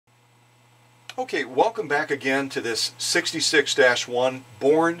Okay, welcome back again to this 66-1,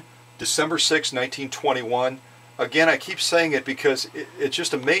 born December 6, 1921. Again, I keep saying it because it's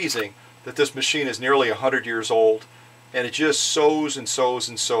just amazing that this machine is nearly 100 years old, and it just sews and sews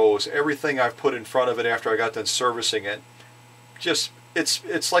and sews. Everything I've put in front of it after I got done servicing it, just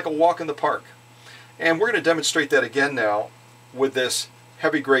it's like a walk in the park. And we're going to demonstrate that again now with this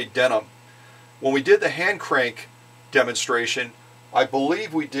heavy grade denim. When we did the hand crank demonstration, I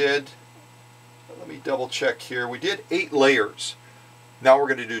believe we did, let me double check here, we did 8 layers. Now we're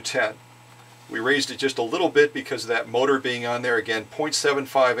going to do 10. We raised it just a little bit because of that motor being on there. Again,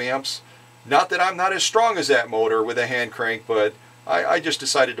 0.75 amps. Not that I'm not as strong as that motor with a hand crank, but I just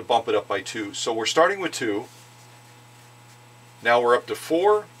decided to bump it up by 2. So we're starting with 2. Now we're up to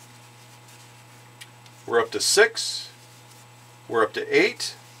 4. We're up to 6. We're up to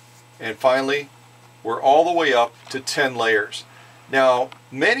 8. And finally, we're all the way up to 10 layers. Now,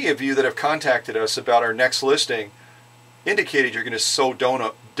 many of you that have contacted us about our next listing indicated you're going to sew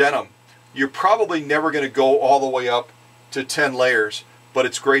denim. You're probably never going to go all the way up to 10 layers, but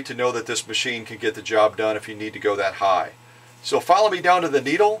it's great to know that this machine can get the job done if you need to go that high. So follow me down to the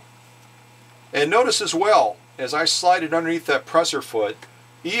needle, and notice as well, as I slide it underneath that presser foot,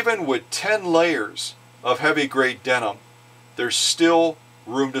 even with 10 layers of heavy grade denim, there's still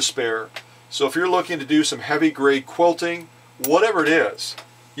room to spare. So if you're looking to do some heavy grade quilting, whatever it is,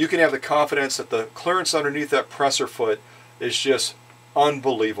 you can have the confidence that the clearance underneath that presser foot is just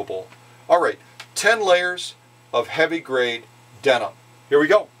unbelievable. All right, 10 layers of heavy grade denim. Here we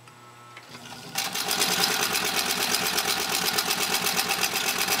go.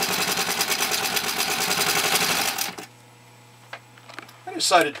 I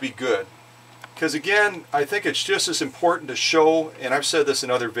decided to be good because, again, I think it's just as important to show, and I've said this in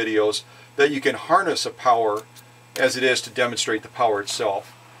other videos, that you can harness a power as it is to demonstrate the power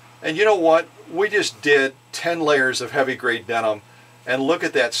itself. And you know what? We just did 10 layers of heavy grade denim, and look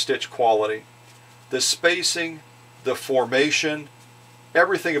at that stitch quality. The spacing, the formation,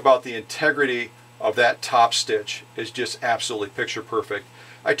 everything about the integrity of that top stitch is just absolutely picture perfect.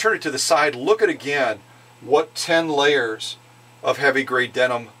 I turn it to the side, look at again what 10 layers of heavy grade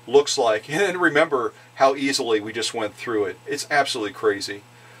denim looks like, and remember how easily we just went through it. It's absolutely crazy.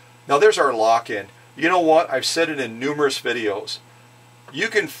 Now there's our lock-in. You know what? I've said it in numerous videos. You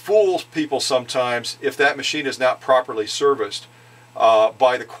can fool people sometimes if that machine is not properly serviced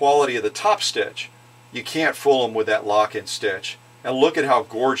by the quality of the top stitch. You can't fool them with that lock-in stitch. And look at how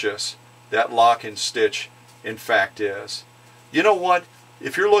gorgeous that lock-in stitch in fact is. You know what?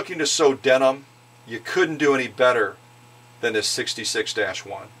 If you're looking to sew denim, you couldn't do any better than this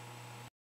 66-1.